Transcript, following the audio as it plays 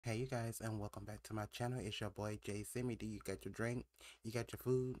Hey you guys, and welcome back to my channel. It's your boy Jay Simi. Do you got your drink? You got your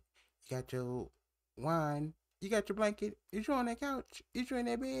food? You got your wine? You got your blanket? Is you on that couch? Is you in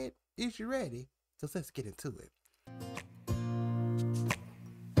that bed? Is you ready? So let's get into it.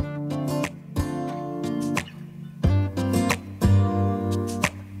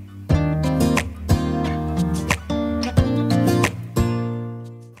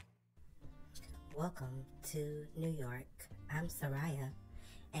 Welcome to New York. I'm Sariyah,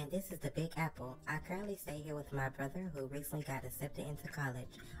 and this is the Big Apple. I currently stay here with my brother who recently got accepted into college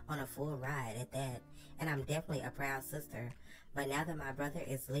on a full ride at that, and I'm definitely a proud sister. But now that my brother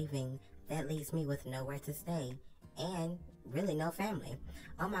is leaving, that leaves me with nowhere to stay and really no family.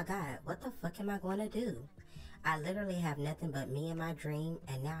 Oh my god, what the fuck am I going to do? I literally have nothing but me and my dream,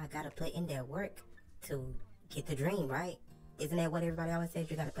 and now I gotta put in that work to get the dream, right? Isn't that what everybody always says?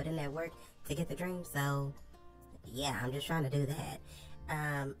 You gotta put in that work to get the dream. So, yeah, I'm just trying to do that.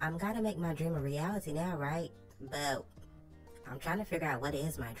 I'm gotta make my dream a reality now, right? But I'm trying to figure out what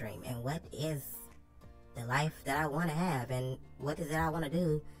is my dream and what is the life that I want to have and what is it I want to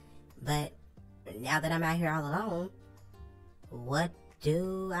do. But now that I'm out here all alone, what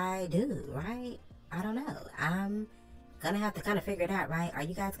do I do, right? I don't know. I'm gonna have to kind of figure it out, right? Are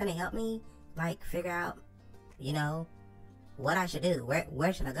you guys gonna help me, like, figure out, you know, what I should do?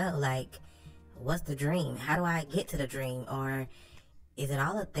 Where should I go? Like, what's the dream? How do I get to the dream? Or is it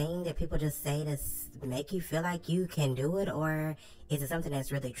all a thing that people just say to make you feel like you can do it? Or is it something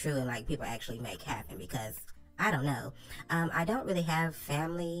that's really true and like people actually make happen? Because I don't know. I don't really have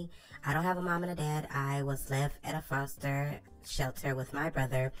family. I don't have a mom and a dad. I was left at a foster shelter with my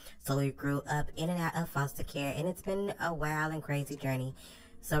brother. So we grew up in and out of foster care, and it's been a wild and crazy journey.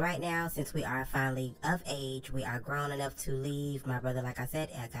 So right now, since we are finally of age, we are grown enough to leave. My brother, like I said,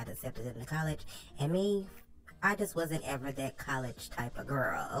 I got accepted into college, and me, I just wasn't ever that college type of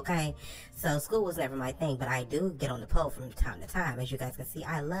girl, okay? So school was never my thing, but I do get on the pole from time to time. As you guys can see,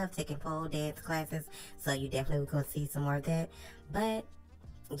 I love taking pole dance classes, so you definitely will see some more of that. But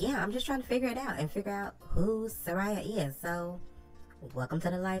yeah, I'm just trying to figure it out and figure out who Sariyah is. So welcome to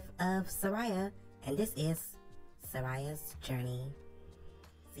the life of Sariyah, and this is Sariyah's journey.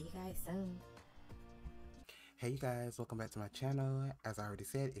 See you guys soon. Hey you guys, welcome back to my channel. As I already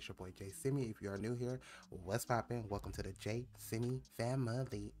said, it's your boy Jay Simi. If you are new here, what's poppin'? Welcome to the Jay Simi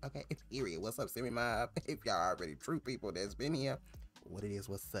family. Okay, period. What's up, Simi Mob? If y'all already true people that's been here, what it is,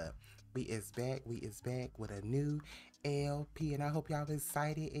 what's up? We is back with a new LP, and I hope y'all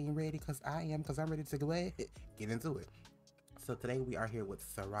excited and ready, because I am, because I'm ready to go ahead, get into it. So today we are here with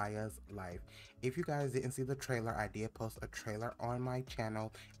Sariyah's life. If you guys didn't see the trailer, I did post a trailer on my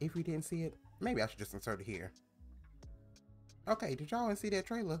channel. If you didn't see it, maybe I should just insert it here. Okay, did y'all see that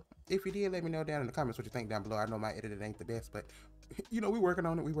trailer? If you did, let me know down in the comments what you think down below. I know my editing ain't the best, but you know, we working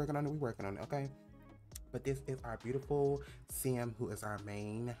on it, okay? But this is our beautiful Sim, who is our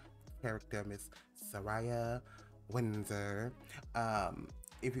main character, Miss Sariyah Windsor.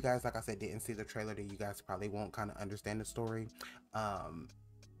 If you guys, like I said, didn't see the trailer, then you guys probably won't kind of understand the story. Um,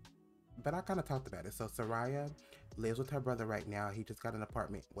 but I kind of talked about it. So Sariyah lives with her brother right now. He just got an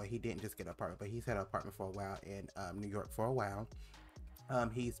apartment. Well, he didn't just get an apartment, but he's had an apartment for a while in New York for a while.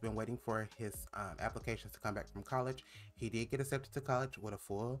 He's been waiting for his applications to come back from college. He did get accepted to college with a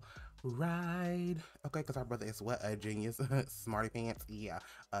full ride. Okay, because our brother is what, a genius, smarty pants. Yeah,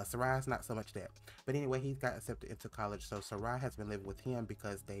 Sarai's not so much that. But anyway, he's got accepted into college. So Sarai has been living with him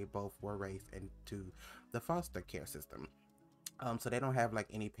because they both were raised into the foster care system. So they don't have like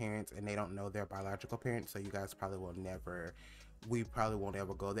any parents, and they don't know their biological parents. So you guys probably will never, we probably won't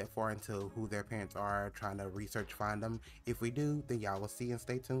ever go that far into who their parents are, trying to research, find them. If we do, then y'all will see, and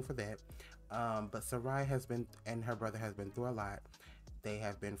stay tuned for that. But Sarai has been, and her brother has been through a lot. They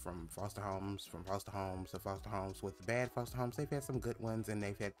have been from foster homes, to foster homes. With bad foster homes, they've had some good ones, and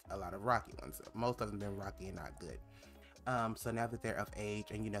they've had a lot of rocky ones. Most of them been rocky and not good. So now that they're of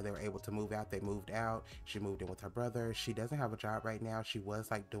age, and you know, they were able to move out, they moved out. She moved in with her brother. She doesn't have a job right now. She was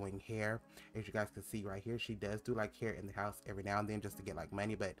like doing hair, as you guys can see right here. She does do like hair in the house every now and then just to get like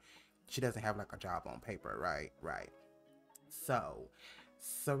money, but she doesn't have like a job on paper, right. So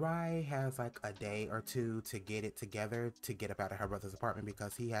Sarai has like a day or two to get it together to get up out of her brother's apartment,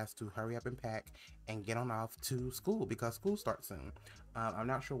 because he has to hurry up and pack and get on off to school, because school starts soon. I'm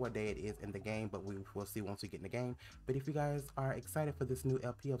not sure what day it is in the game, but we will see once we get in the game. But if you guys are excited for this new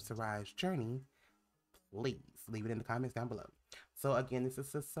LP of Sarai's journey, please leave it in the comments down below. So again, this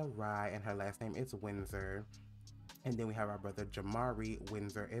is Sarai, and her last name is Windsor. And then we have our brother Jamari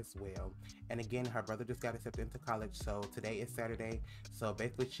Windsor as well. And again, her brother just got accepted into college. So today is Saturday. So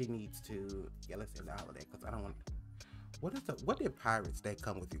basically she needs to, yeah, let's end the holiday, because I don't want, what did Pirates Day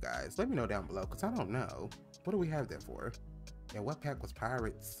come with, you guys? Let me know down below, because I don't know. What do we have that for? And what pack was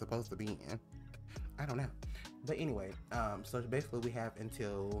Pirates supposed to be in? I don't know. But anyway, so basically we have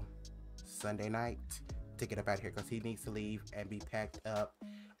until Sunday night to get up out of here because he needs to leave and be packed up.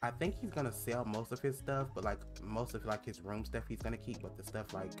 I think he's gonna sell most of his stuff, but like most of like his room stuff he's gonna keep, but the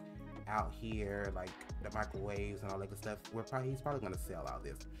stuff like out here, like the microwaves and all that good stuff, he's probably gonna sell all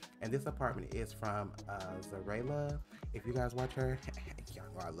this. And this apartment is from Sariyah. If you guys watch her, y'all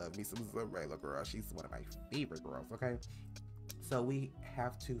know I love me some Sariyah, girl. She's one of my favorite girls. Okay, so we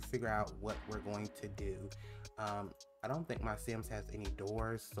have to figure out what we're going to do. I don't think my Sims has any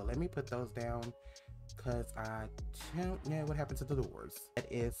doors, so let me put those down because I don't know what happened to the doors.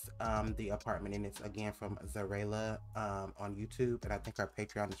 That is the apartment, and it's again from Sariyah on YouTube, and I think our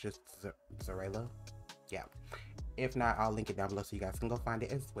Patreon is just Sariyah. Yeah. If not, I'll link it down below so you guys can go find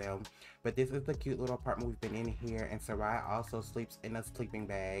it as well. But this is the cute little apartment we've been in here, and Sariyah also sleeps in a sleeping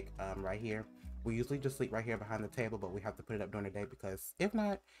bag right here. We usually just sleep right here behind the table, but we have to put it up during the day because if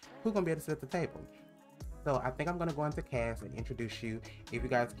not, who's gonna be able to sit at the table? So I think I'm gonna go into cast and introduce you. If you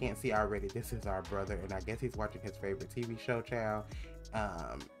guys can't see already, this is our brother, and I guess he's watching his favorite TV show, child.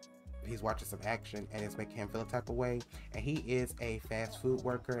 He's watching some action, and it's making him feel a type of way. And he is a fast food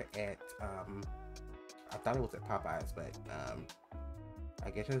worker at I thought it was at Popeyes, but I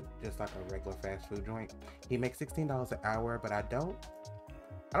guess it's just like a regular fast food joint. He makes $16 an hour, but I don't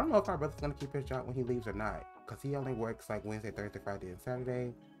know if our brother's gonna keep his job when he leaves or not, because he only works like Wednesday, Thursday, Friday, and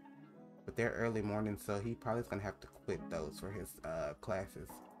Saturday. But they're early morning, so he probably is gonna have to quit those for his classes.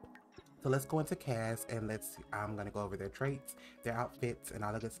 So let's go into cast and I'm gonna go over their traits, their outfits, and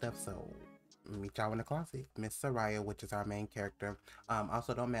all the good stuff. So meet y'all in the closet. Miss Sariyah, which is our main character.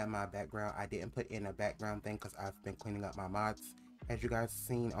 Also don't mind my background. I didn't put in a background thing because I've been cleaning up my mods, as you guys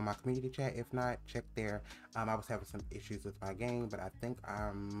seen on my community chat. If not, check there. I was having some issues with my game, but I think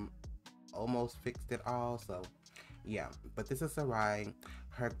I'm almost fixed it all. So yeah, but this is Sariyah.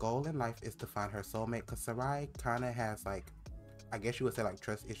 Her goal in life is to find her soulmate, because Sariyah kind of has like, I guess you would say like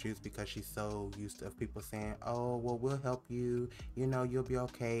trust issues, because she's so used to people saying, oh well, we'll help you, you know, you'll be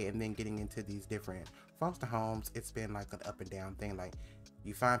okay, and then getting into these different foster homes. It's been like an up and down thing. Like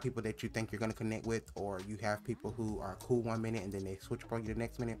you find people that you think you're going to connect with, or you have people who are cool one minute and then they switch for you the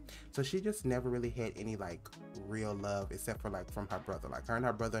next minute. So she just never really had any like real love, except for like from her brother. Like her and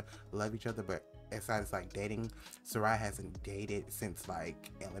her brother love each other, but aside as like dating, Sariyah hasn't dated since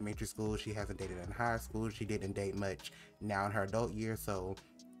like elementary school. She hasn't dated in high school. She didn't date much now in her adult years. So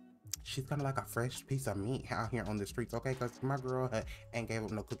she's kind of like a fresh piece of meat out here on the streets, okay? Because my girl ain't gave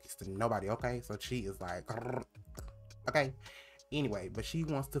up no cookies to nobody, okay? So she is like, okay. Anyway, but she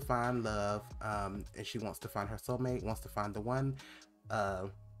wants to find love, and she wants to find her soulmate, wants to find the one,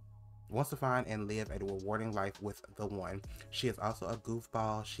 wants to find and live a rewarding life with the one. She is also a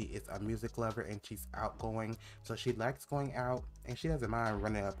goofball. She is a music lover, and she's outgoing. So she likes going out, and she doesn't mind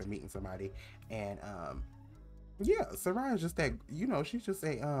running up and meeting somebody. And yeah, Sariyah is just that, you know, she's just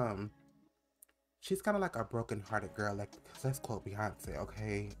a she's kind of like a broken-hearted girl. Like, let's quote Beyonce,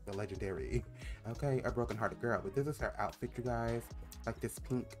 okay, the legendary, okay, a broken-hearted girl. But this is her outfit, you guys. Like this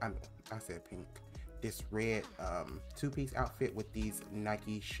pink, I said pink, this red two-piece outfit with these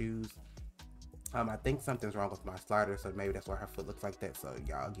Nike shoes. I think something's wrong with my slider, so maybe that's why her foot looks like that. So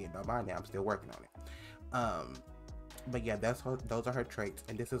y'all get no mind now, I'm still working on it. But yeah, those are her traits,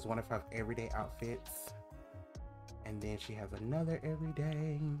 and this is one of her everyday outfits. And then she has another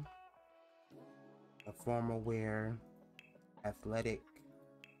everyday, a formal wear, athletic,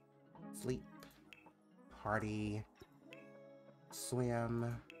 sleep, party,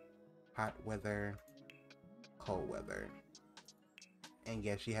 swim, hot weather, cold weather. And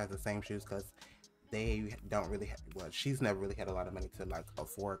yeah, she has the same shoes because they don't really well, she's never really had a lot of money to like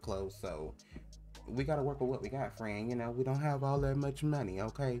afford clothes, so we gotta work with what we got, friend. You know, we don't have all that much money,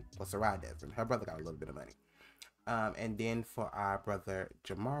 okay? Well, Sariyah doesn't. Her brother got a little bit of money. And then for our brother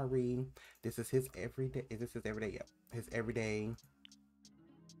Jamari, this is his everyday. Is this his everyday? Yep. His everyday.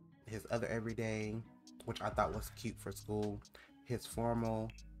 His other everyday, which I thought was cute for school. His formal.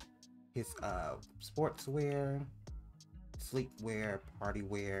 His sportswear, sleepwear, party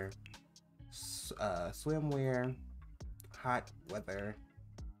wear, swimwear, hot weather,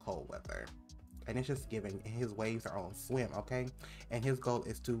 cold weather. And it's just giving. His waves are on swim, okay? And his goal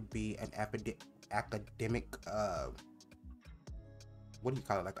is to be an academic what do you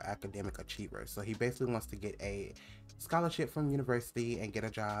call it, like an academic achiever. So he basically wants to get a scholarship from university and get a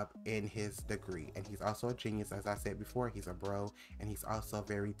job in his degree. And he's also a genius, as I said before. He's a bro, and he's also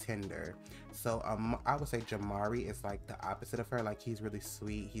very tender. So I would say Jamari is like the opposite of her. Like, he's really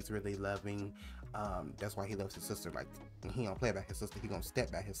sweet, he's really loving, That's why he loves his sister. Like, he don't play about his sister. He gonna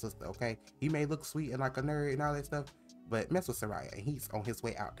step by his sister. Okay, he may look sweet and like a nerd and all that stuff, but mess with Sariyah and he's on his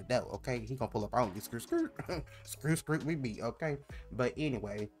way out the door. Okay, he gonna pull up on you, skirt skirt, skirt skirt with me. Okay, but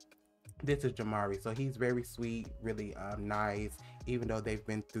anyway, this is Jamari. So he's very sweet, really nice, even though they've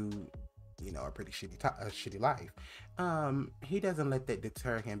been through, you know, a pretty shitty life. He doesn't let that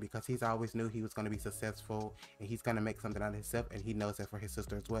deter him because he's always knew he was going to be successful and he's going to make something out of himself, and he knows that for his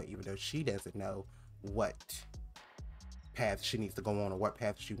sister as well, even though she doesn't know what path she needs to go on or what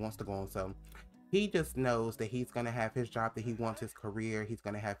path she wants to go on. So he just knows that he's going to have his job that he wants, his career. He's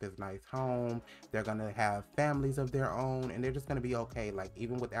going to have his nice home. They're going to have families of their own, and they're just going to be okay. Like,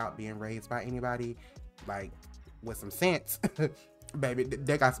 even without being raised by anybody, like, with some sense. Baby,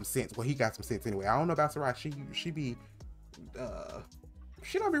 they got some sense. Well, he got some sense anyway. I don't know about Sarah. She be,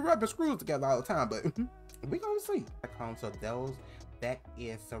 she don't be rubbing screws together all the time, but we gonna see. So that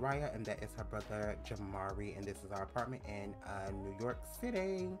is Sariyah, and that is her brother Jamari, and this is our apartment in New York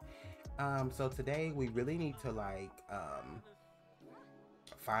City. So today we really need to like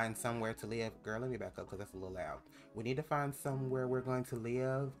find somewhere to live. Girl, let me back up because that's a little loud. We need to find somewhere we're going to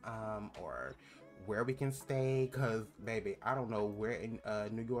live, or where we can stay, because baby, I don't know where in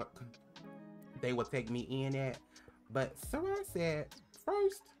New York they will take me in at. But Sarah said,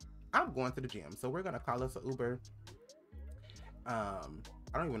 first, I'm going to the gym, so we're gonna call us an Uber. I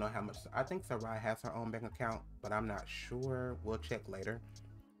don't even know how much. I think Sarah has her own bank account, but I'm not sure. We'll check later.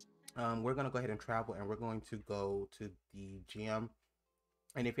 We're gonna go ahead and travel, and we're going to go to the gym.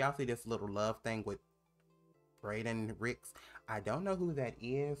 And if y'all see this little love thing with Braden Ricks, I don't know who that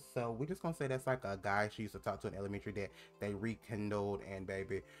is, so we're just gonna say that's like a guy she used to talk to in elementary that they rekindled, and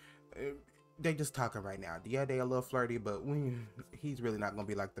baby, they just talking right now. Yeah, they a little flirty, but he's really not gonna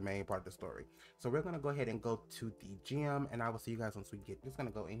be like the main part of the story. So we're gonna go ahead and go to the gym, and I will see you guys once we get. Just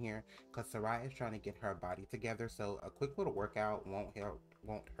gonna go in here because Sariyah is trying to get her body together, so a quick little workout won't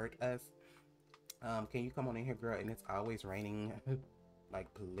hurt us. Can you come on in here, girl? And it's always raining.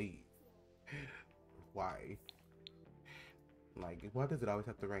 Like, please. Why? Like, why does it always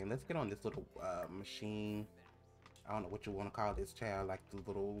have to rain? Let's get on this little machine. I don't know what you want to call this, child. Like the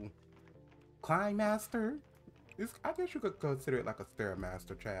little climb master. I guess you could consider it like a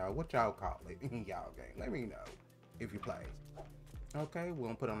stairmaster, child. What y'all call it in y'all game? Let me know if you play. Okay, we're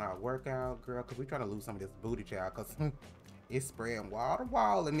gonna put on our workout, girl, because we trying to lose some of this booty, child, because it's spreading wall to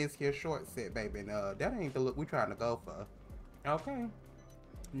wall in this here short set, baby. And that ain't the look we trying to go for. Okay.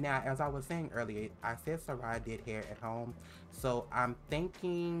 Now, as I was saying earlier, I said Sariyah did hair at home. So I'm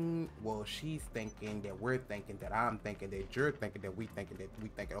thinking, well, she's thinking that we're thinking that I'm thinking that you're thinking that we thinking that we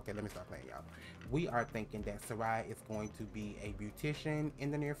thinking. Okay, let me stop playing, y'all. We are thinking that Sariyah is going to be a beautician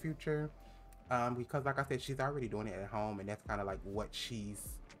in the near future. Because like I said, she's already doing it at home, and that's kind of like what she's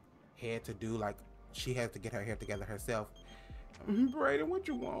had to do. Like, she has to get her hair together herself. Brayden, what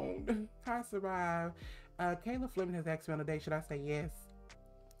you want? Hi, Sariyah. Caleb Fleming has asked me on a date. Should I say yes?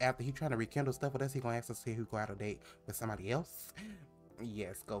 After he trying to rekindle stuff with us, he gonna ask us to see who go out on a date with somebody else.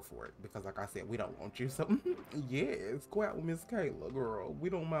 Yes, go for it, because like I said, we don't want you. So yes, go out with Miss Kayla, girl. We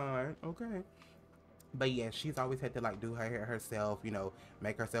don't mind. Okay. But yeah, she's always had to like do her hair herself, you know,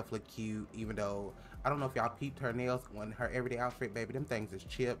 make herself look cute. Even though I don't know if y'all peeped her nails when her everyday outfit, baby, them things is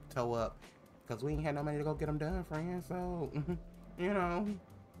chipped, toe up, because we ain't had no money to go get them done, friend. So you know,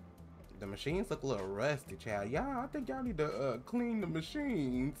 the machines look a little rusty, child. Y'all, I think y'all need to clean the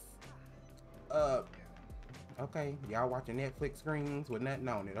machines. Okay, y'all watching Netflix screens with nothing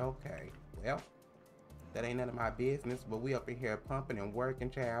on it. Okay, well, that ain't none of my business, but we up in here pumping and working,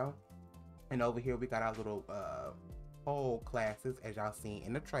 child. And over here we got our little pole classes, as y'all seen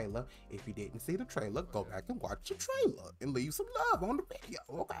in the trailer. If you didn't see the trailer, go back and watch the trailer and leave some love on the video,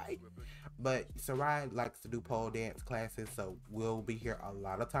 okay? But Sariyah likes to do pole dance classes, so we'll be here a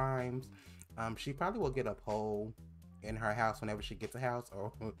lot of times. She probably will get a pole in her house whenever she gets a house,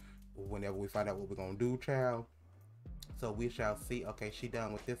 or whenever we find out what we're gonna do, child. So we shall see. Okay, she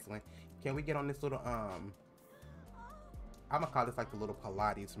done with this one. Can we get on this little I'm gonna call this like the little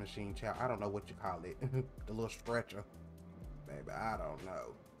Pilates machine, child. I don't know what you call it. The little stretcher. Baby, I don't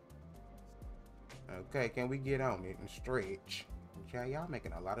know. Okay, can we get on it and stretch? Child, y'all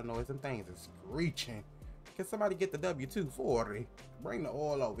making a lot of noise and things. It's screeching. Can somebody get the W240? Bring the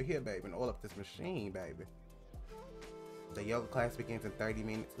oil over here, baby, and oil up this machine, baby. The yoga class begins in 30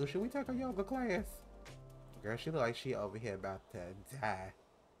 minutes. Ooh, should we take a yoga class? Girl, she look like she over here about to die.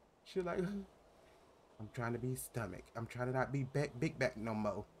 She like, I'm trying to be stomach. I'm trying to not be big back no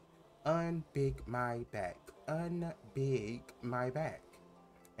more. Unbig my back. Unbig my back.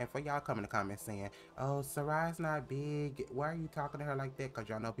 And for y'all coming in the comments saying, oh, Sarai's not big, why are you talking to her like that? Because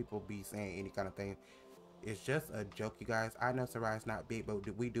y'all know people be saying any kind of thing. It's just a joke, you guys. I know Sarai's not big,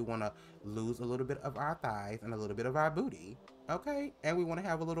 but we do want to lose a little bit of our thighs and a little bit of our booty. Okay? And we want to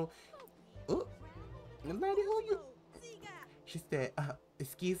have a little... Ooh, lady, who you... She said,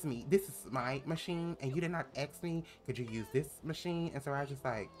 excuse me, this is my machine, and you did not ask me, could you use this machine? And Sarai's just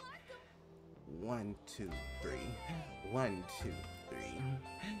like, 1, 2, 3. 1, 2, 3.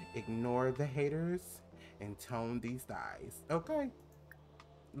 Ignore the haters and tone these thighs. Okay?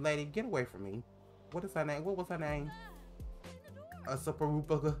 Lady, get away from me. What is her name? What was her name?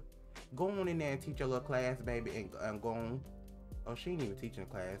 Saparupa. Go on in there and teach your little class, baby, and go on. Oh, she ain't even teaching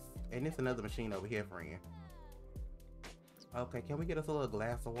class. And it's another machine over here, friend. Okay, can we get us a little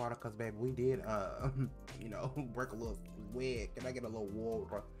glass of water? Cause baby, we did you know, work a little sweat. Can I get a little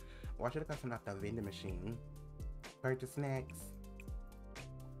water? Or I should have got some out the vending machine. Purchase snacks.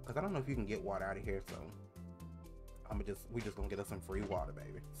 Cause I don't know if you can get water out of here, so we just gonna get us some free water,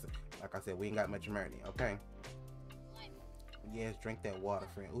 baby. So, like I said, we ain't got much money, okay? Yes, drink that water,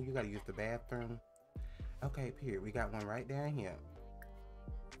 friend. Oh, you gotta use the bathroom. Okay, here, we got one right down here.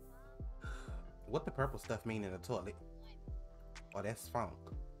 What the purple stuff mean in the toilet? Oh, that's funk.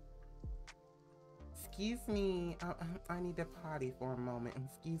 Excuse me, I need to potty for a moment.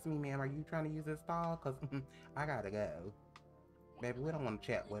 Excuse me, ma'am, are you trying to use this stall? Cause I gotta go. Baby, we don't want to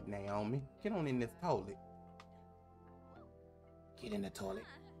chat with Naomi. Get on in this toilet. Get in the toilet.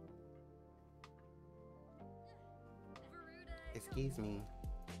 Excuse me.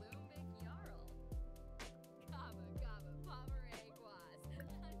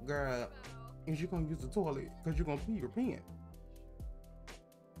 Girl, is you gonna use the toilet? Cause you're gonna pee your pants.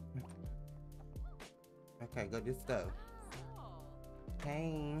 Okay, go just go.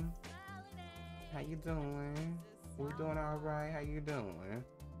 Hey, how you doing? We doing all right? How you doing?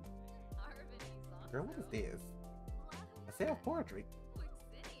 Girl, what is this? A self-portrait?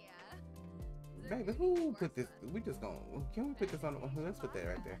 Baby, who put this? We just gonna, can we put this on? Let's put that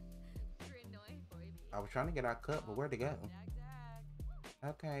right there. I was trying to get our cup, but where'd it go?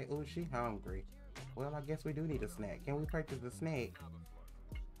 Okay, oh, she hungry. Well, I guess we do need a snack. Can we purchase a snack?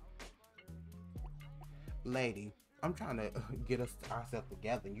 Lady, I'm trying to get us ourselves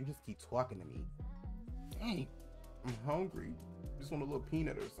together and you just keep talking to me. Dang, I'm hungry. Just want a little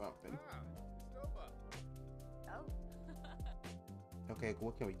peanut or something. Okay,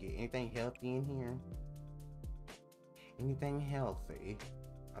 what can we get? Anything healthy in here? Anything healthy?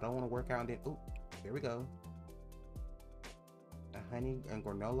 I don't want to work out in it. Oh, there we go. A honey and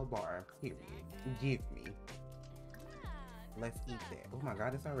granola bar, period. Give me. Let's eat that. Oh my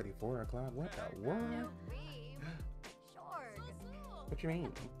god, it's already 4 o'clock. What the world? What you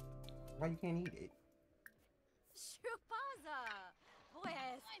mean? Why you can't eat it?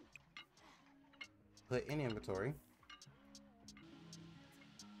 Put in inventory.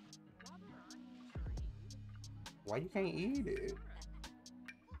 Why you can't eat it?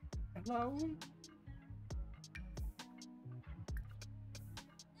 Hello?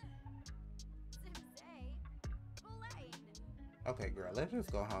 Okay, girl, let's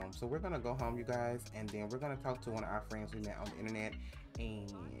just go home. So we're gonna go home, you guys, and then we're gonna talk to one of our friends we met on the internet.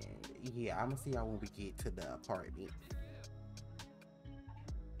 And yeah, I'm gonna see y'all when we get to the apartment.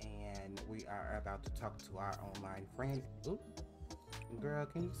 And we are about to talk to our online friend. Ooh, girl,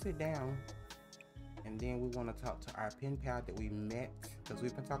 can you sit down? And then we want to talk to our pen pal that we met, because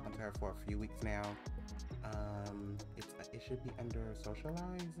we've been talking to her for a few weeks now. It should be under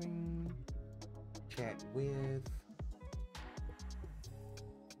socializing, chat with.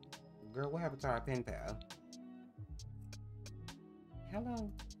 Girl, what happened to our pen pal? Hello.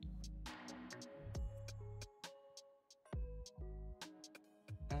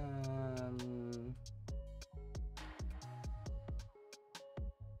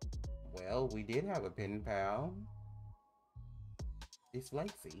 Well, we did have a pen pal. It's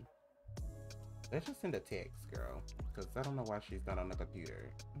Lacey. Let's just send a text, girl, because I don't know why she's not on the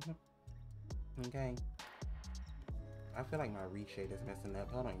computer. Okay. I feel like my reshade is messing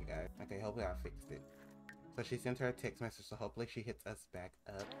up. Hold on, you guys. Okay, hopefully I fixed it. So she sent her a text message, so hopefully she hits us back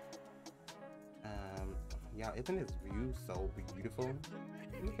up. Y'all, isn't this view so beautiful?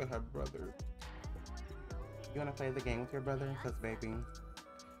 Look at her brother. You wanna play the game with your brother? Cause baby,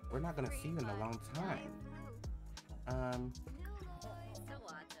 we're not gonna see you in a long time.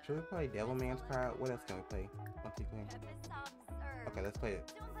 Should we play Devilman's Crowd? What else can we play? Okay, let's play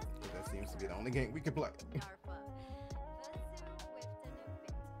it. Cause that seems to be the only game we can play.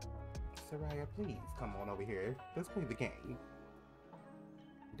 Sariyah, please come on over here. Let's play the game.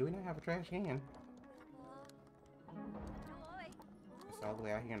 Do we not have a trash can? all the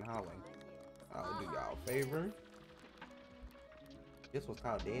way out here in the hallway. Oh, do y'all a favor. This was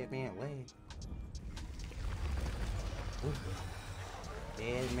called Dead Man Way.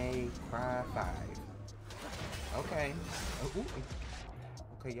 Dead May Cry 5. Okay. Ooh.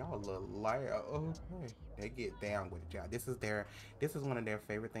 Okay, y'all a little liar. Okay. They get down with it, y'all. This is one of their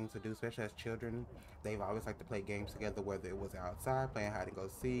favorite things to do, especially as children. They've always liked to play games together, whether it was outside, playing hide and go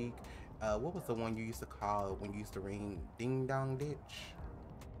seek. What was the one you used to call when you used to ring Ding Dong Ditch?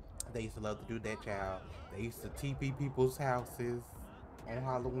 They used to love to do that, child. They used to TP people's houses on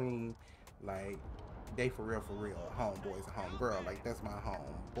Halloween. Like, they for real, homeboys and homegirl. Like, that's my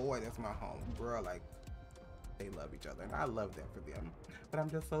home boy, that's my home girl. Like, they love each other, and I love that for them. But I'm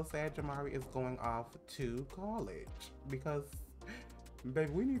just so sad Jamari is going off to college because,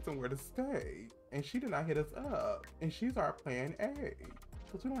 baby, we need somewhere to stay. And she did not hit us up, and she's our plan A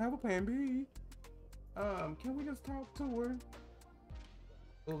because we don't have a plan B. Can we just talk to her?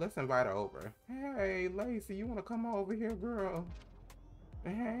 Oh, let's invite her over. Hey, Lacey, you want to come over here, girl?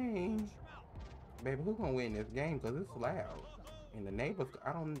 Hey, baby, who's gonna win this game? Cause it's loud, and the neighbors.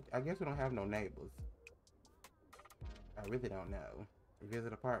 I guess we don't have no neighbors. I really don't know.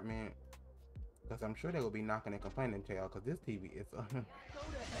 Visit apartment, cause I'm sure they will be knocking and complaining, child. Cause this TV is, child,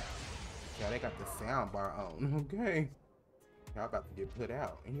 they got the sound bar on. Okay, y'all about to get put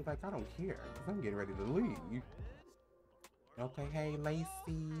out, and he's like, I don't care, cause I'm getting ready to leave. Okay, hey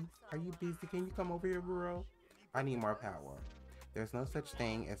Lacey, are you busy? Can you come over here, girl? I need more power. There's no such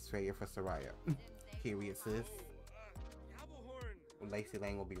thing as failure for Sariyah. Period, sis. Lacey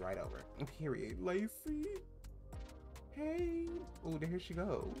Lane will be right over. Period, Lacey. Hey. Oh, there she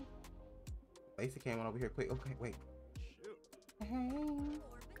go. Lacey came on over here quick. Okay, wait. Hey.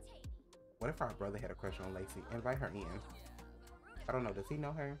 What if our brother had a crush on Lacey? Invite her in. I don't know. Does he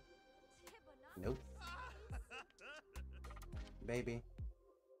know her? Nope. Baby.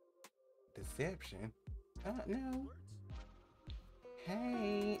 Deception? No.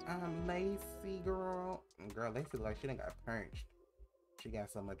 Hey, Lacey, girl. Girl, Lacey like she done got punched. She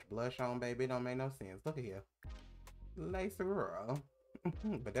got so much blush on, baby. It don't make no sense. Look at here. Lacey, girl.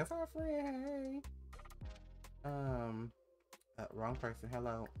 But that's our friend, hey. Wrong person.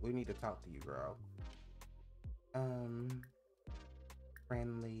 Hello. We need to talk to you, girl.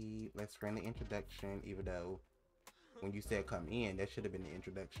 Friendly introduction, even though when you said come in, that should have been the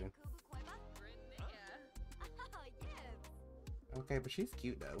introduction. Okay, but she's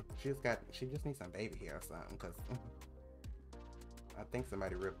cute though. She just needs some baby hair or something, cause I think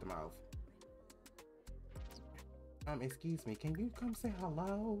somebody ripped them off. Excuse me, can you come say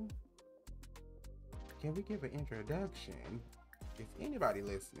hello? Can we give an introduction? Is anybody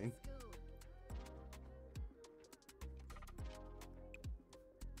listening?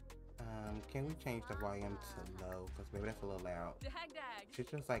 Can we change the volume to low? Cause maybe that's a little loud. She's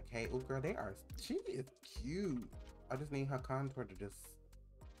just like, hey, oh girl, she is cute. I just need her contour to just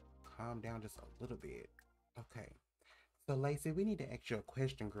calm down just a little bit. Okay. So Lacey, we need to ask you a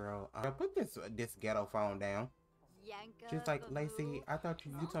question, girl. Put this ghetto phone down. She's like, Lacey, I thought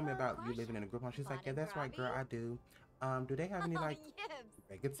you told me about you living in a group home. She's like, yeah, that's right, girl, I do. Do they have any like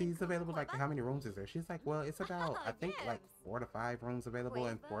vacancies available? Like, how many rooms is there? She's like, well, it's about, I think, like 4 to 5 rooms available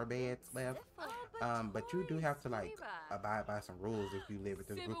and 4 beds left. But you do have to like abide by some rules if you live with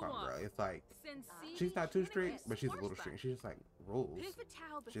this group home, girl. It's like, she's not too strict, but she's a little strict. She's just like, rules.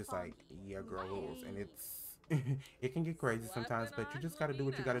 She's like, yeah, girl, rules. And it's, it can get crazy sometimes, but you just gotta do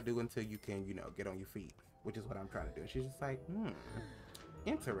what you gotta do until you can, you know, get on your feet, which is what I'm trying to do. She's just like,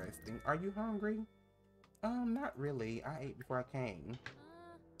 interesting. Are you hungry? Not really. I ate before I came.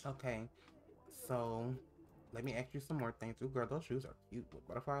 Okay. So, let me ask you some more things. Ooh, girl, those shoes are cute with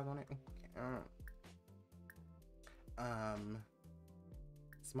butterflies on it. Okay.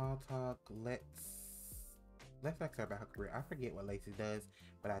 Small talk. Let's ask her about her career. I forget what Lacey does,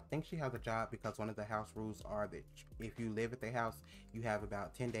 but I think she has a job because one of the house rules are that if you live at the house, you have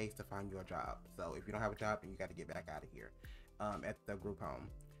about 10 days to find your job. So if you don't have a job, then you got to get back out of here at the group home.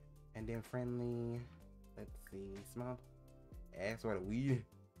 And then friendly, let's see, small, ask for the weed.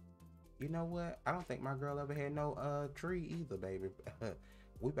 You know what? I don't think my girl ever had no tree either, baby.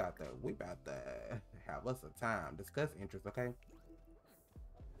 we about to have us a time. Discuss interests, okay?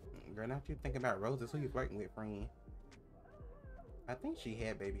 Girl, not you thinking about roses. Who you flirting with, friend? I think she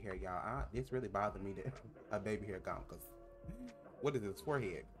had baby hair, y'all. It's really bothered me that her baby hair gone, cause what is this,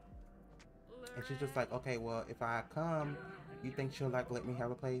 forehead? And she's just like, okay, well, if I come, you think she'll like let me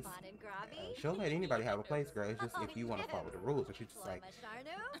have a place? She'll let anybody have a place, girl. It's just if you want to follow the rules. And she's just like,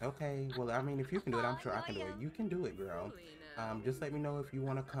 okay, well, I mean, if you can do it, I'm sure I can do it. You can do it, girl. Just let me know if you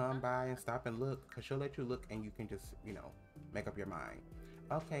want to come by and stop and look, cause she'll let you look and you can just, you know, make up your mind.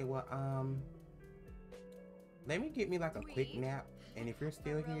 Okay, well, let me get me like a quick nap. And if you're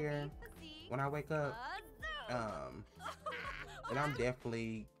still here when I wake up, then I'm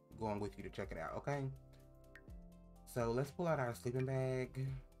definitely going with you to check it out, okay? So let's pull out our sleeping bag.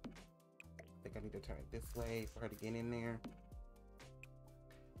 I think I need to turn it this way for her to get in there.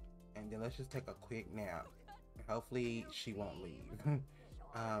 And then let's just take a quick nap. Hopefully she won't leave.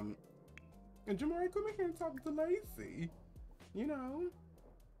 And Jamari, come in here and talk to Lacey. You know.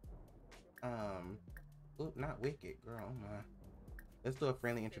 Ooh, not Wicked, girl. Oh my. Let's do a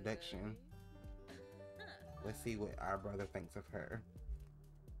friendly introduction. Let's see what our brother thinks of her.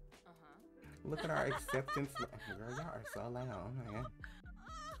 Look at our acceptance. Girl, y'all are so loud, man.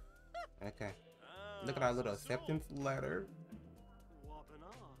 Okay. Look at our little acceptance letter.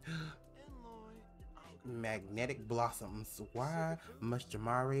 Magnetic blossoms. Why must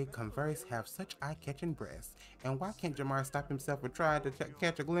Jamari Converse have such eye-catching breasts? And why can't Jamari stop himself from trying to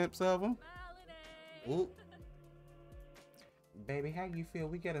catch a glimpse of them? Ooh. Baby, how you feel?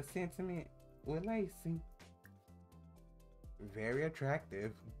 We get a sentiment with Lacey. Very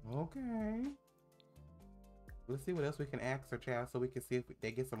attractive. Okay. Let's see what else we can ask her, child, so we can see if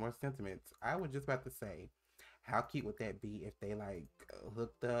they get some more sentiments. I was just about to say, how cute would that be if they like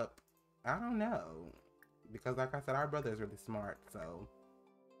hooked up? I don't know. Because like I said, our brother is really smart, so,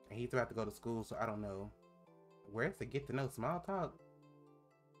 and he's about to go to school, so I don't know. Where's the get to know? Small talk?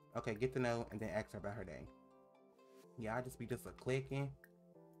 Okay, get to know and then ask her about her day. Yeah, I just be just a clicking,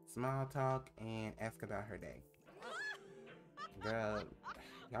 small talk, and ask about her day. Girl,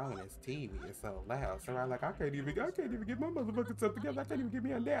 y'all on this TV is so loud. So I like I can't even get my motherfucking stuff together. I can't even get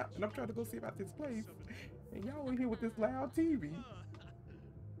me a nap. And I'm trying to go see about this place. And y'all in here with this loud TV.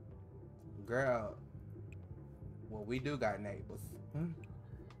 Girl. Well, we do got neighbors.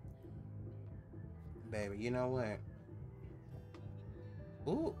 Baby, you know what?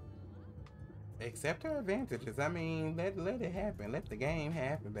 Ooh. Accept her advantages. I mean, let it happen. Let the game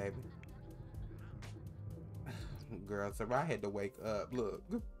happen, baby. Girl, Sariyah had to wake up. Look.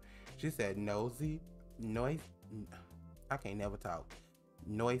 She said I can't never talk.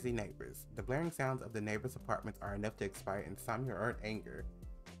 Noisy neighbors. The blaring sounds of the neighbors' apartments are enough to inspire insomnia or anger.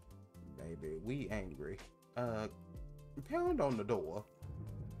 Baby, we angry. Pound on the door.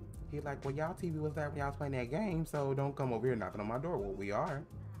 He like, well, y'all TV was there when y'all was playing that game, so don't come over here knocking on my door. Well, we are.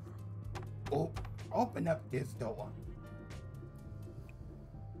 Oh, open up this door.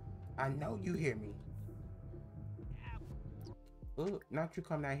 I know you hear me. Ooh, not you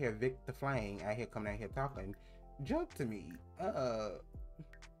coming out here, Vic the Flame, out here coming out here talking. Jump to me.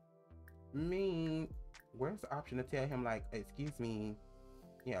 Where's the option to tell him, like, excuse me,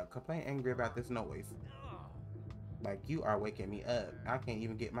 yeah, complain angry about this noise. Like, you are waking me up. I can't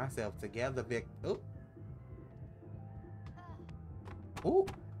even get myself together, Vic. Ooh. Ooh.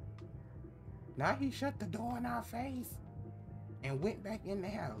 Now he shut the door in our face and went back in the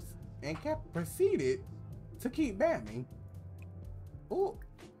house and proceeded to keep bamming. Ooh.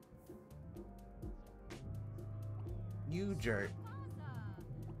 You jerk.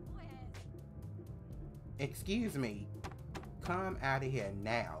 Excuse me. Come out of here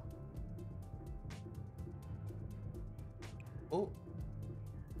now. Oh,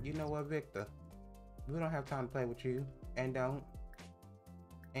 you know what, Victor? We don't have time to play with you. And don't.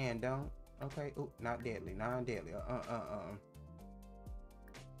 Okay. Oh, not deadly. Non-deadly.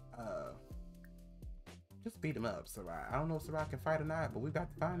 Just beat him up, Sariyah. I don't know if Sariyah can fight or not, but we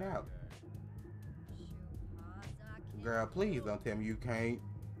got to find out. Girl, please don't tell me you can't.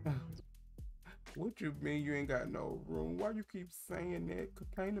 What you mean you ain't got no room? Why you keep saying that?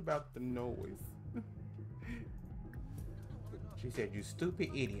 Complain about the noise. She said, you stupid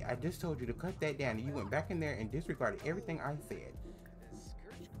idiot. I just told you to cut that down and you went back in there and disregarded everything I said.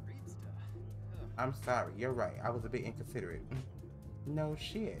 I'm sorry, you're right. I was a bit inconsiderate. No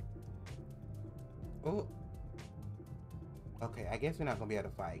shit. Oh. Okay, I guess we're not gonna be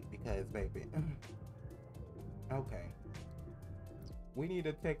able to fight because, baby. Okay. We need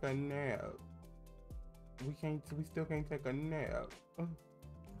to take a nap. We still can't take a nap.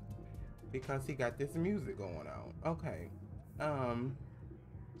 Because he got this music going on. Okay.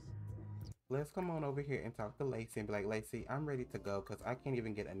 Let's come on over here and talk to Lacey and be like, Lacey, I'm ready to go because I can't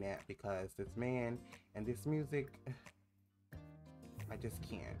even get a nap because this man and this music, I just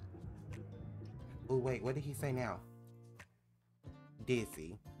can't. Oh, wait, what did he say now?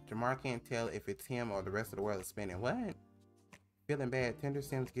 Dizzy. Jamar can't tell if it's him or the rest of the world is spinning. What? Feeling bad. Tender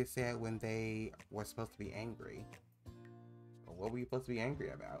Sims get sad when they were supposed to be angry. Well, what were you supposed to be angry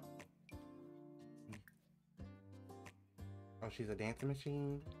about? Oh, she's a dancing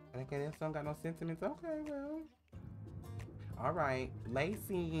machine? Okay, that song got no sentiments. Okay, well. All right,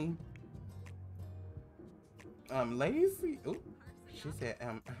 Lacey. Lacey. Ooh, she said,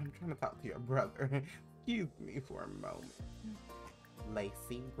 I'm trying to talk to your brother. Excuse me for a moment.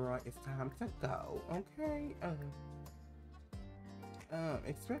 Lacey, girl, it's time to go. Okay.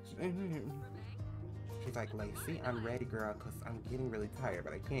 Especially. She's like, Lacey, I'm ready, girl, cause I'm getting really tired,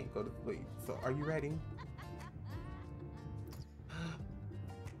 but I can't go to sleep. So, are you ready?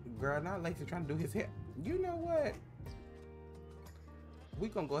 Girl, not Lacey trying to do his hair. You know what? We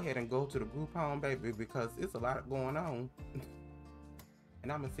gonna go ahead and go to the group home, baby, because it's a lot going on.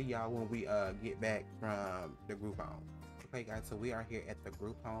 And I'm gonna see y'all when we get back from the group home. Okay, guys, so we are here at the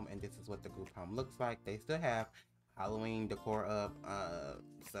group home, and this is what the group home looks like. They still have Halloween decor up.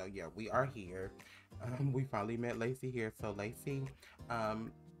 So yeah, we are here. We finally met Lacey here. So Lacey,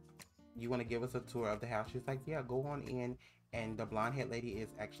 you want to give us a tour of the house? She's like, yeah, go on in. And the blonde head lady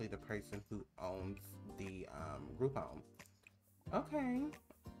is actually the person who owns the group home. Okay.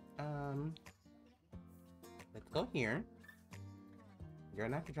 Um, let's go here. Girl,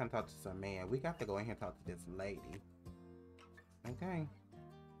 not you trying to talk to some man. We got to go in here and talk to this lady. Okay.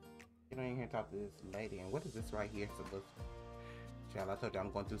 Get in here and talk to this lady. And what is this right here? So look, child, I told you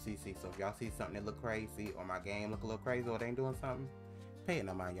I'm going through CC. So if y'all see something that look crazy, or my game look a little crazy, or they ain't doing something, pay it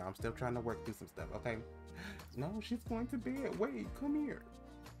no mind, y'all. I'm still trying to work through some stuff, okay? No, she's going to bed. Wait, come here.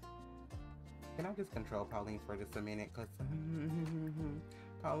 Can I just control Pauline for just a minute? Cause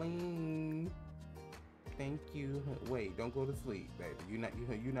Pauline, thank you. Wait, don't go to sleep, baby. You're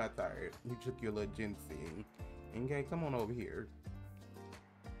not tired. You took your little ginseng. Okay, come on over here.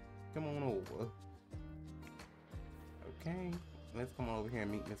 Come on over. Okay, let's come on over here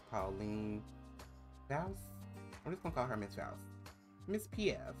and meet Miss Pauline Faust. I'm just gonna call her Miss Faust. Miss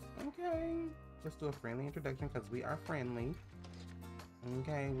PF. Okay, let's do a friendly introduction because we are friendly.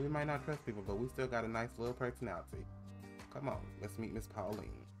 Okay, we might not trust people, but we still got a nice little personality. Come on, let's meet Miss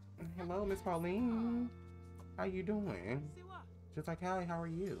Pauline. Hello, Miss Pauline. How you doing? She's like, hi, how are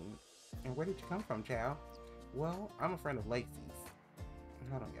you? And where did you come from, child? Well, I'm a friend of Lacey's.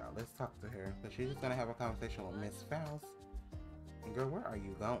 Hold on, y'all. Let's talk to her. So she's just gonna have a conversation with Miss Faust. Girl, where are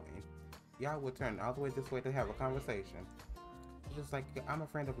you going? Y'all would turn all the way this way to have a conversation. Just like, I'm a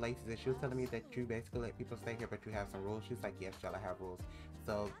friend of Lacey's, and she was telling me that you basically let people stay here, but you have some rules. She's like, yes, y'all, I have rules.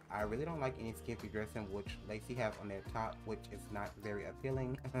 So I really don't like any skimpy dressing, which Lacey has on their top, which is not very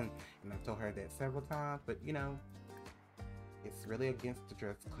appealing. And I've told her that several times, but you know, it's really against the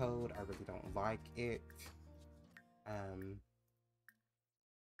dress code. I really don't like it.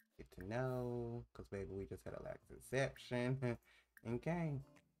 Get to know, because baby, we just had a lax reception. Okay.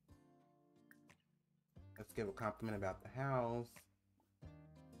 Let's give a compliment about the house.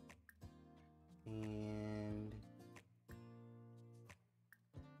 And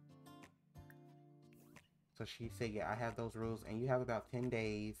so she said, yeah, I have those rules, and you have about 10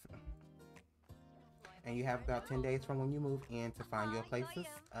 days. And you have about 10 days from when you move in to find your places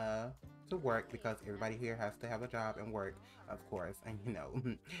to work, because everybody here has to have a job and work, of course. And you know,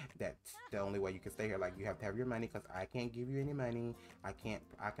 that's the only way you can stay here. Like, you have to have your money, because I can't give you any money. I can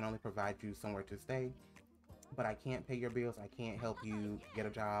only provide you somewhere to stay. But I can't pay your bills. I can't help you get a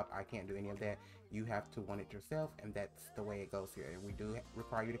job. I can't do any of that. You have to want it yourself, and that's the way it goes here. And we do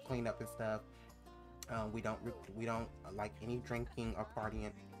require you to clean up and stuff. We don't like any drinking or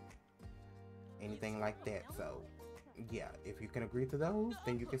partying, anything like that. So yeah, if you can agree to those,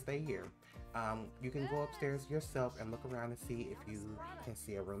 then you can stay here. You can go upstairs yourself and look around and see if you can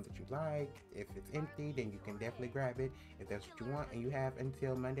see a room that you like. If it's empty, then you can definitely grab it if that's what you want. And you have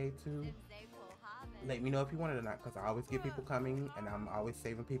until Monday to let me know if you want it or not, because I always get people coming, and I'm always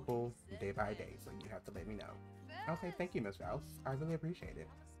saving people day by day, so you have to let me know. Okay, thank you, Miss Faust. I really appreciate it.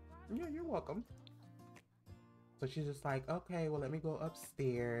 Yeah, you're welcome. So she's just like, okay, well, let me go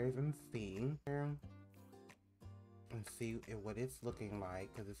upstairs and see what it's looking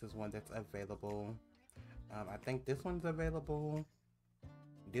like, because this is one that's available. I think this one's available.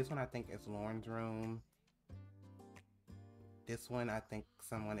 This one I think is Lauren's room. This one I think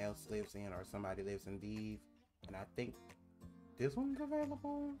someone else lives in, or somebody lives in these. And I think this one's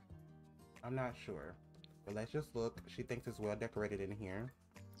available. I'm not sure. But let's just look. She thinks it's well decorated in here.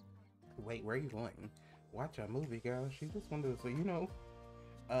 Wait, where are you going? Watch a movie, girl. She just wanted to, so you know.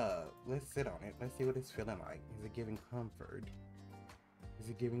 Let's sit on it. Let's see what it's feeling like. Is it giving comfort? Is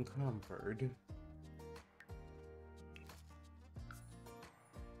it giving comfort?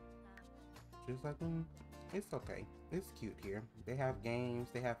 She's like, it's okay. It's cute here. They have games.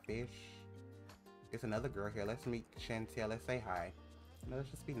 They have fish. There's another girl here. Let's meet Chantel. Let's say hi. No, let's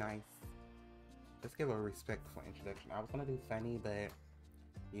just be nice. Let's give a respectful introduction. I was gonna do funny, but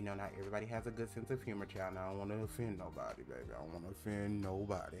You know, not everybody has a good sense of humor, child. And I don't want to offend nobody, baby. I don't want to offend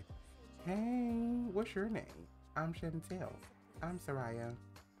nobody. Hey, what's your name? I'm Chantel. I'm Sariyah.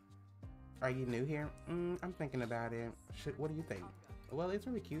 Are you new here? I'm thinking about it. What do you think? Well, it's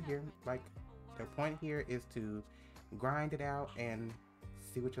really cute here. Like, the point here is to grind it out and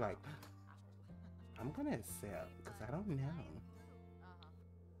see what you like. I'm gonna accept because I don't know.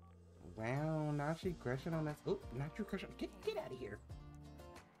 Wow, now she crushing on us. Oop, not you crushing. Get out of here.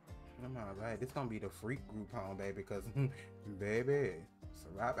 Oh my god, this gonna be the freak group home, baby, because, baby,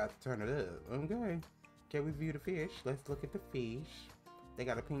 Sarah about to turn it up. Okay. Can we view the fish? Let's look at the fish. They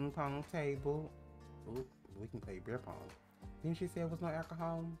got a ping pong table. Oop, we can play beer pong. Didn't she say it was no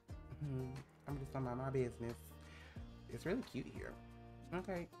alcohol? I'm just talking about my business. It's really cute here.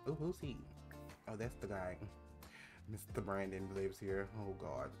 Okay. Ooh, who's he? Oh, that's the guy. Mr. Brandon lives here. Oh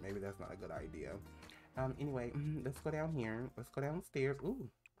god, maybe that's not a good idea. Anyway, let's go down here. Let's go downstairs. Ooh.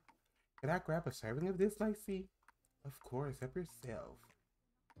 Can I grab a serving of this, Lacey? Of course, help yourself.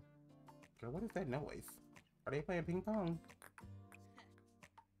 Girl, what is that noise? Are they playing ping pong?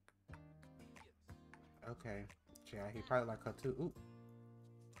 Okay. Yeah, he probably like her too. Ooh.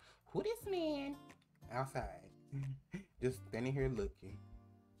 Who this man? Outside. Just standing here looking.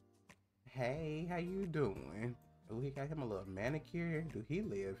 Hey, how you doing? Oh, he got him a little manicure. Do he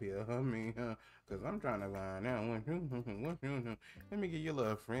live here? I mean, cause I'm trying to find out. Let me give you a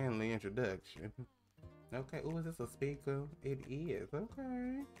little friendly introduction. Okay. Oh, is this a speaker? It is.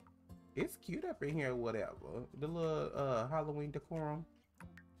 Okay. It's cute up in here. Whatever. The little Halloween decorum.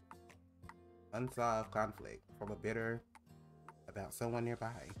 Unsolved conflict from a bitter about someone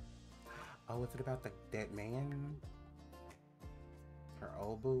nearby. Oh, is it about that man? Her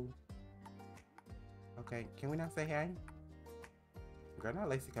old boo? Okay, can we not say hey? Girl, not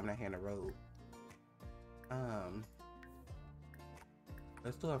Lacey coming out here in the road.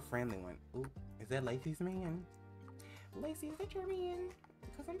 Let's do a friendly one. Ooh, is that Lacey's man? Lacey, is that your man?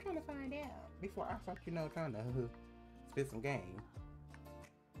 Because I'm trying to find out before I start, you know, trying to spit some game.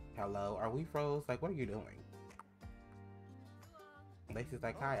 Hello, are we froze? Like, what are you doing? Lacey's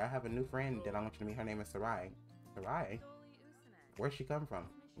like, hi, I have a new friend that I want you to meet. Her name is Sariyah. Sariyah? Where'd she come from?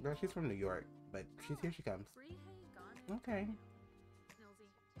 Girl, she's from New York, but here she comes. Okay.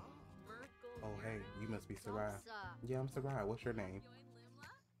 Oh, hey, you must be Sariyah. Yeah, I'm Sariyah. What's your name?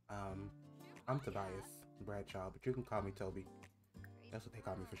 I'm Tobias Bradshaw, but you can call me Toby. That's what they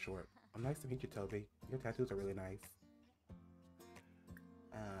call me for short. I'm nice to meet you, Toby. Your tattoos are really nice.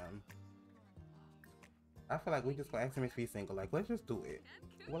 I feel like we just gonna ask him if he's single. Like, let's just do it.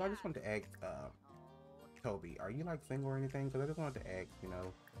 Well, I just wanted to ask, Toby, are you like single or anything? Because I just wanted to ask, you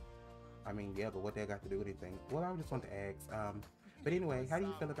know. I mean, yeah, but what they got to do with anything? Well, I just want to ask. But anyway, how do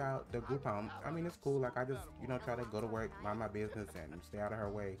you feel about the group home? I mean, it's cool. Like, I just, you know, try to go to work, mind my business, and stay out of her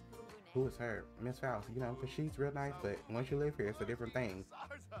way. Who is her? Miss Faust, you know, because she's real nice, but once you live here, it's a different thing.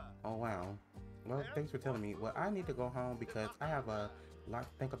 Oh, wow. Well, thanks for telling me. Well, I need to go home because I have a lot to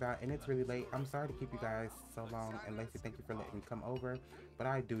think about, and it's really late. I'm sorry to keep you guys so long, and Lacey, thank you for letting me come over, but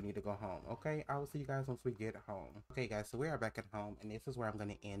I do need to go home. Okay, I will see you guys once we get home. Okay guys, so we are back at home, and this is where I'm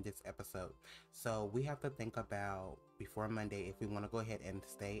going to end this episode. So we have to think about before Monday if we want to go ahead and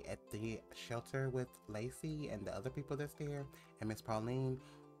stay at the shelter with Lacey and the other people that's there and Miss Pauline,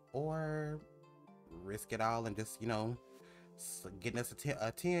 or risk it all and just, you know, getting us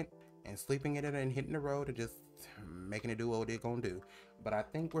a tent and sleeping in it and hitting the road and just making it do what they're gonna do. But I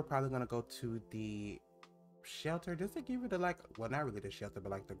think we're probably gonna go to the shelter just to give it a, like, well, not really the shelter, but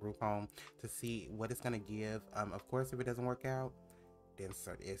like the group home, to see what it's gonna give. Of course, if it doesn't work out, then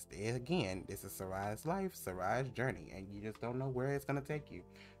again, this is Sariyah's life, Sariyah's journey, and you just don't know where it's gonna take you.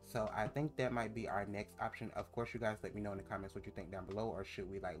 So I think that might be our next option. Of course, you guys let me know in the comments what you think down below, or should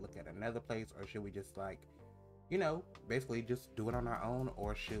we like look at another place, or should we just like, you know, basically just do it on our own,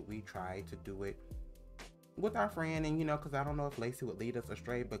 or should we try to do it with our friend? And, you know, because I don't know if Lacey would lead us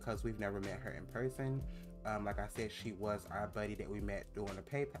astray because we've never met her in person. Like I said, she was our buddy that we met doing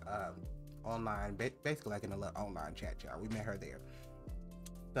a online, basically like in a little online chat, y'all. We met her there.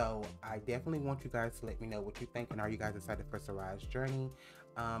 So I definitely want you guys to let me know what you think, and are you guys excited for Sariyah's journey?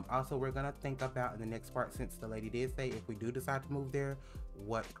 Also, we're gonna think about in the next part, since the lady did say if we do decide to move there,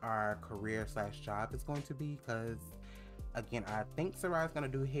 what our career / job is going to be. Because again, I think Sariyah's gonna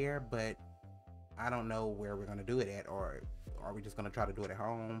do hair, but I don't know where we're gonna do it at, or are we just gonna try to do it at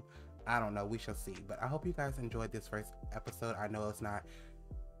home? I don't know. We shall see. But I hope you guys enjoyed this first episode. I know it's not,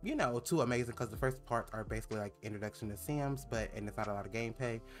 you know, too amazing because the first parts are basically like introduction to Sims, and it's not a lot of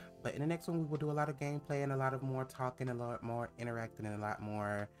gameplay. But in the next one, we will do a lot of gameplay and a lot of more talking, a lot more interacting, and a lot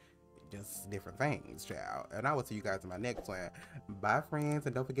more just different things, child. And I will see you guys in my next one. Bye, friends,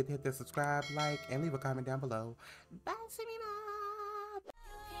 and don't forget to hit the subscribe, like, and leave a comment down below. Bye, Simi Mom.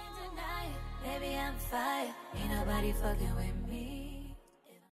 Baby, I'm fire. Ain't nobody fucking with me.